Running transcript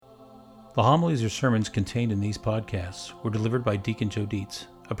The homilies or sermons contained in these podcasts were delivered by Deacon Joe Dietz,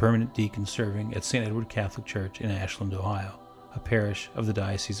 a permanent deacon serving at St. Edward Catholic Church in Ashland, Ohio, a parish of the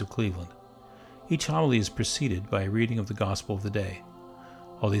Diocese of Cleveland. Each homily is preceded by a reading of the Gospel of the day.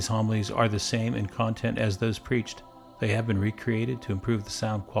 All these homilies are the same in content as those preached. They have been recreated to improve the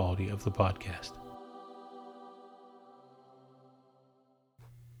sound quality of the podcast.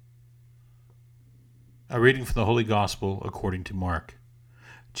 A reading from the Holy Gospel according to Mark.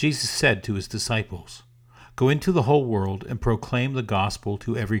 Jesus said to his disciples, "Go into the whole world and proclaim the gospel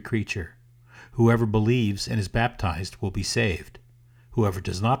to every creature. Whoever believes and is baptized will be saved. Whoever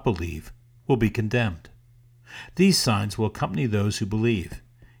does not believe will be condemned. These signs will accompany those who believe.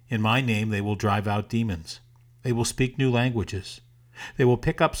 In my name they will drive out demons. They will speak new languages. They will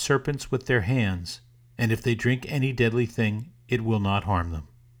pick up serpents with their hands, and if they drink any deadly thing, it will not harm them.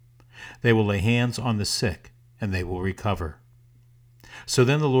 They will lay hands on the sick, and they will recover." So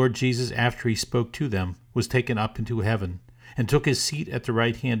then the Lord Jesus, after he spoke to them, was taken up into heaven, and took his seat at the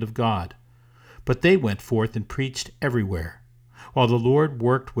right hand of God. But they went forth and preached everywhere, while the Lord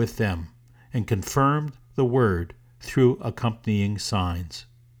worked with them, and confirmed the word through accompanying signs.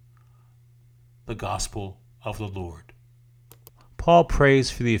 The Gospel of the Lord. Paul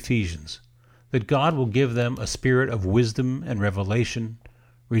prays for the Ephesians, that God will give them a spirit of wisdom and revelation,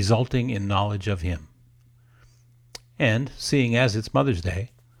 resulting in knowledge of him. And, seeing as it's Mother's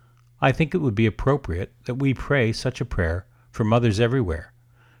Day, I think it would be appropriate that we pray such a prayer for mothers everywhere,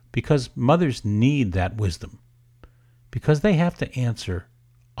 because mothers need that wisdom, because they have to answer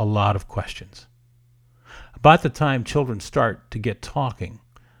a lot of questions. About the time children start to get talking,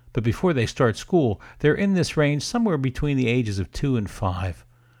 but before they start school, they're in this range somewhere between the ages of 2 and 5,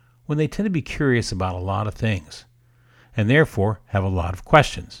 when they tend to be curious about a lot of things, and therefore have a lot of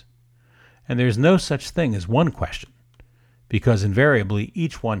questions. And there's no such thing as one question, because invariably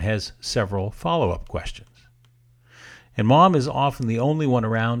each one has several follow-up questions. And Mom is often the only one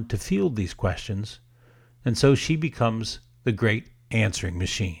around to field these questions, and so she becomes the great answering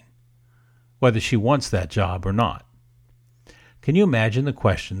machine, whether she wants that job or not. Can you imagine the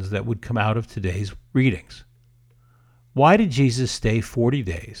questions that would come out of today's readings? Why did Jesus stay 40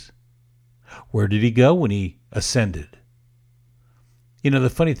 days? Where did he go when he ascended? You know, the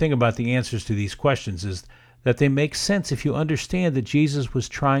funny thing about the answers to these questions is that they make sense if you understand that Jesus was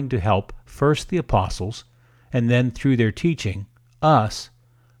trying to help first the apostles, and then through their teaching, us,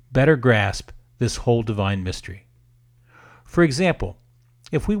 better grasp this whole divine mystery. For example,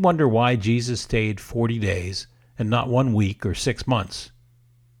 if we wonder why Jesus stayed 40 days and not 1 week or 6 months,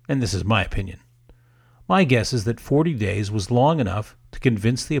 and this is my opinion, my guess is that 40 days was long enough to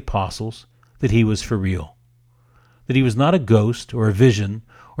convince the apostles that he was for real, that he was not a ghost or a vision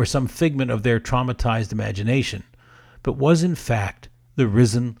or some figment of their traumatized imagination, but was in fact the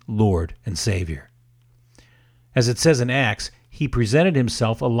risen Lord and Savior. As it says in Acts, he presented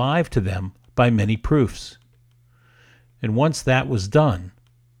himself alive to them by many proofs. And once that was done,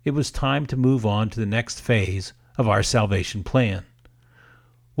 it was time to move on to the next phase of our salvation plan,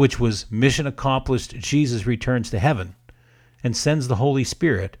 which was mission accomplished. Jesus returns to heaven and sends the Holy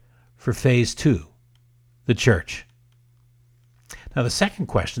Spirit for phase 2, the church. Now, the second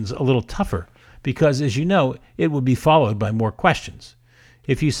question's a little tougher because, as you know, it would be followed by more questions.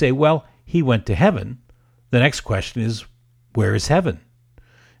 If you say, well, he went to heaven, the next question is, where is heaven?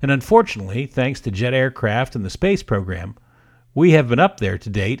 And unfortunately, thanks to jet aircraft and the space program, we have been up there to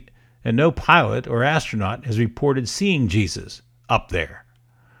date, and no pilot or astronaut has reported seeing Jesus up there.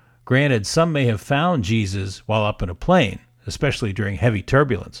 Granted, some may have found Jesus while up in a plane, especially during heavy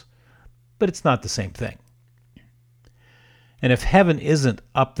turbulence, but it's not the same thing. And if heaven isn't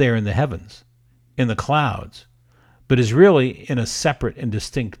up there in the heavens, in the clouds, but is really in a separate and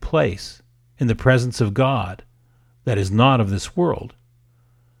distinct place, in the presence of God, that is not of this world,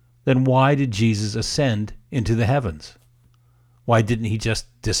 then why did Jesus ascend into the heavens? Why didn't he just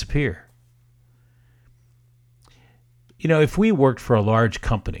disappear? You know, if we worked for a large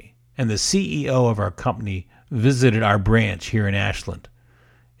company and the CEO of our company visited our branch here in Ashland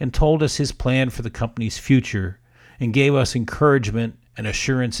and told us his plan for the company's future and gave us encouragement and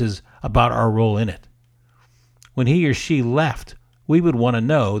assurances about our role in it, when he or she left, we would want to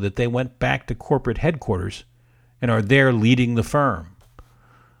know that they went back to corporate headquarters and are there leading the firm.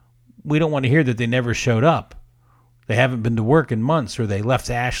 We don't want to hear that they never showed up, they haven't been to work in months, or they left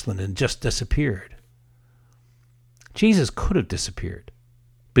Ashland and just disappeared. Jesus could have disappeared,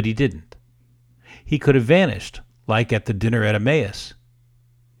 but he didn't. He could have vanished, like at the dinner at Emmaus,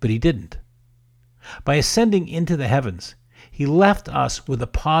 but he didn't. By ascending into the heavens, he left us with a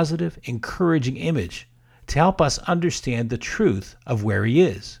positive, encouraging image to help us understand the truth of where he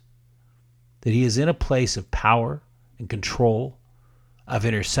is. that he is in a place of power and control, of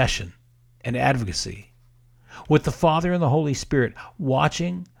intercession and advocacy, with the Father and the Holy Spirit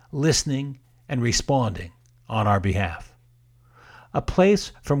watching, listening, and responding on our behalf. A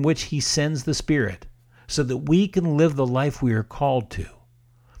place from which he sends the Spirit so that we can live the life we are called to,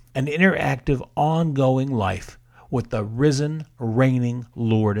 an interactive, ongoing life with the risen, reigning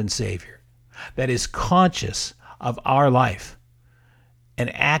Lord and Savior that is conscious of our life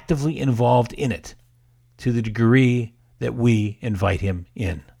and actively involved in it to the degree that we invite him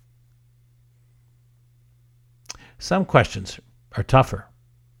in. Some questions are tougher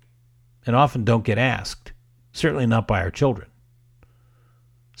and often don't get asked, certainly not by our children,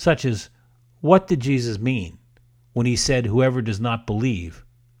 such as, what did Jesus mean when he said whoever does not believe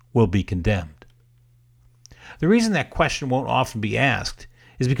will be condemned? The reason that question won't often be asked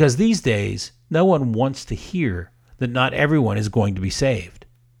is because these days no one wants to hear that not everyone is going to be saved.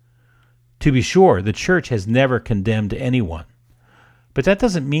 To be sure, the church has never condemned anyone, but that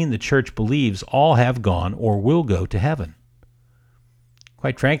doesn't mean the church believes all have gone or will go to heaven.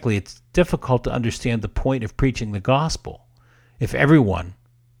 Quite frankly, it's difficult to understand the point of preaching the gospel if everyone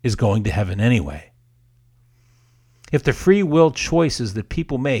is going to heaven anyway. If the free will choices that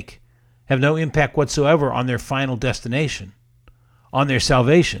people make have no impact whatsoever on their final destination, on their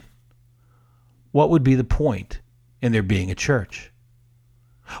salvation, what would be the point in there being a church?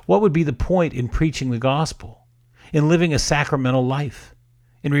 What would be the point in preaching the gospel, in living a sacramental life,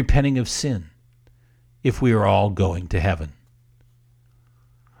 in repenting of sin, if we are all going to heaven?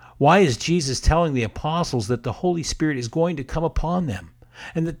 Why is Jesus telling the apostles that the Holy Spirit is going to come upon them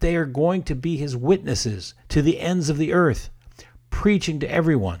and that they are going to be his witnesses to the ends of the earth, preaching to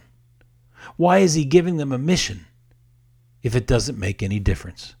everyone? Why is he giving them a mission if it doesn't make any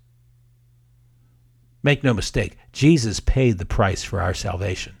difference? Make no mistake, Jesus paid the price for our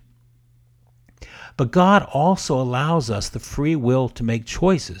salvation. But God also allows us the free will to make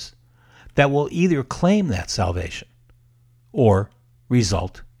choices that will either claim that salvation or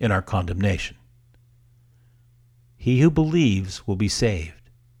result in our condemnation. He who believes will be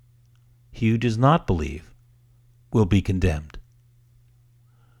saved. He who does not believe will be condemned.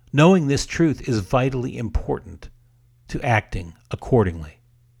 Knowing this truth is vitally important to acting accordingly.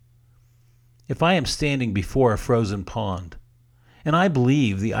 If I am standing before a frozen pond, and I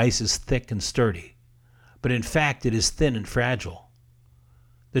believe the ice is thick and sturdy, but in fact it is thin and fragile,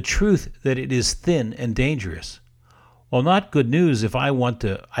 the truth that it is thin and dangerous, while not good news if I want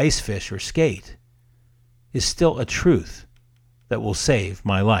to ice fish or skate, is still a truth that will save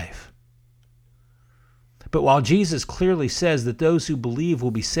my life. But while Jesus clearly says that those who believe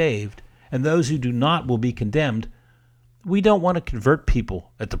will be saved and those who do not will be condemned, we don't want to convert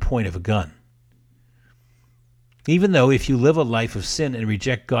people at the point of a gun. Even though if you live a life of sin and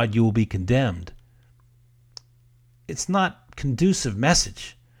reject God, you will be condemned, it's not a conducive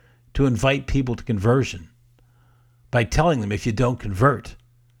message to invite people to conversion by telling them if you don't convert,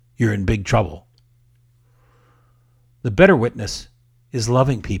 you're in big trouble. The better witness is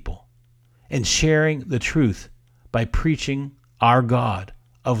loving people and sharing the truth by preaching our God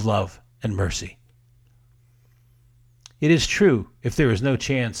of love and mercy. It is true, if there is no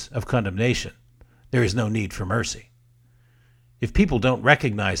chance of condemnation, there is no need for mercy. If people don't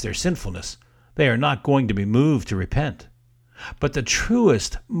recognize their sinfulness, they are not going to be moved to repent. But the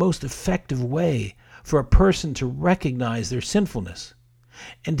truest, most effective way for a person to recognize their sinfulness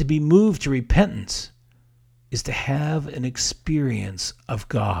and to be moved to repentance is to have an experience of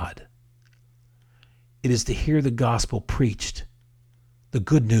God. It is to hear the gospel preached, the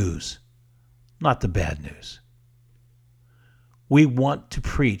good news, not the bad news. We want to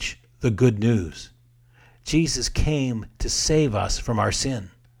preach the good news. Jesus came to save us from our sin,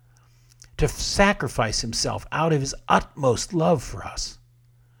 to sacrifice himself out of his utmost love for us.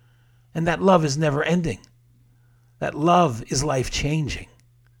 And that love is never ending. That love is life-changing.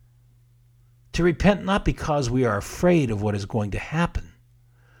 To repent not because we are afraid of what is going to happen,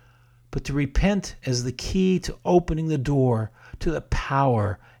 but to repent as the key to opening the door to the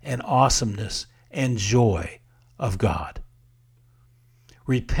power and awesomeness and joy of God.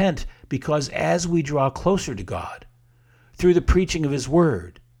 Repent because as we draw closer to God, through the preaching of his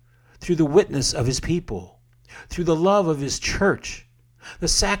word, through the witness of his people, through the love of his church, the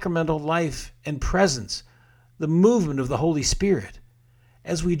sacramental life and presence, the movement of the Holy Spirit,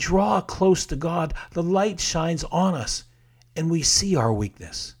 as we draw close to God, the light shines on us and we see our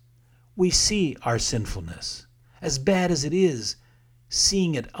weakness. We see our sinfulness. As bad as it is,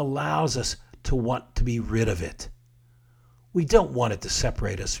 seeing it allows us to want to be rid of it. We don't want it to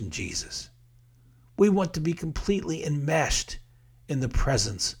separate us from Jesus. We want to be completely enmeshed in the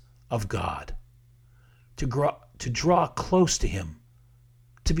presence of God, to draw close to Him,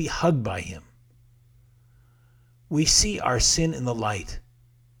 to be hugged by Him. We see our sin in the light.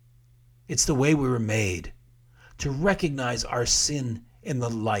 It's the way we were made, to recognize our sin in the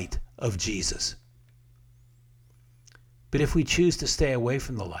light of Jesus. But if we choose to stay away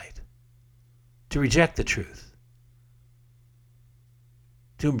from the light, to reject the truth,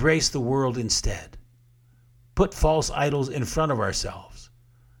 to embrace the world instead, put false idols in front of ourselves,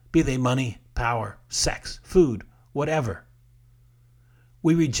 be they money, power, sex, food, whatever,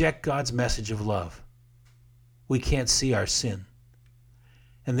 we reject God's message of love. We can't see our sin,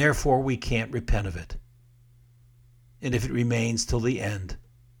 and therefore we can't repent of it. And if it remains till the end,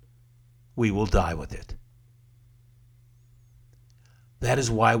 we will die with it. That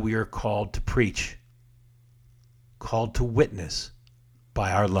is why we are called to preach, called to witness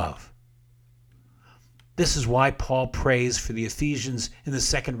by our love. This is why Paul prays for the Ephesians in the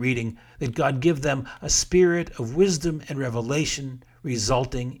second reading that God give them a spirit of wisdom and revelation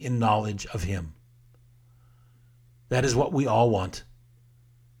resulting in knowledge of Him. That is what we all want.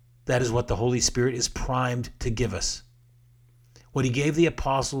 That is what the Holy Spirit is primed to give us. What He gave the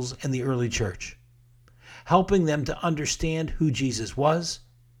apostles and the early church, helping them to understand who Jesus was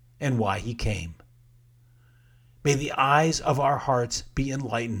and why He came. May the eyes of our hearts be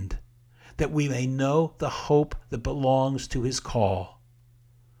enlightened, that we may know the hope that belongs to His call,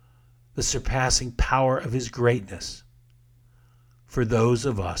 the surpassing power of His greatness for those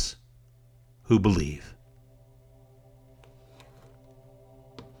of us who believe.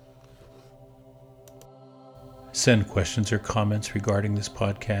 Send questions or comments regarding this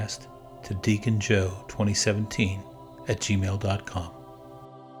podcast to deaconjoe2017@gmail.com.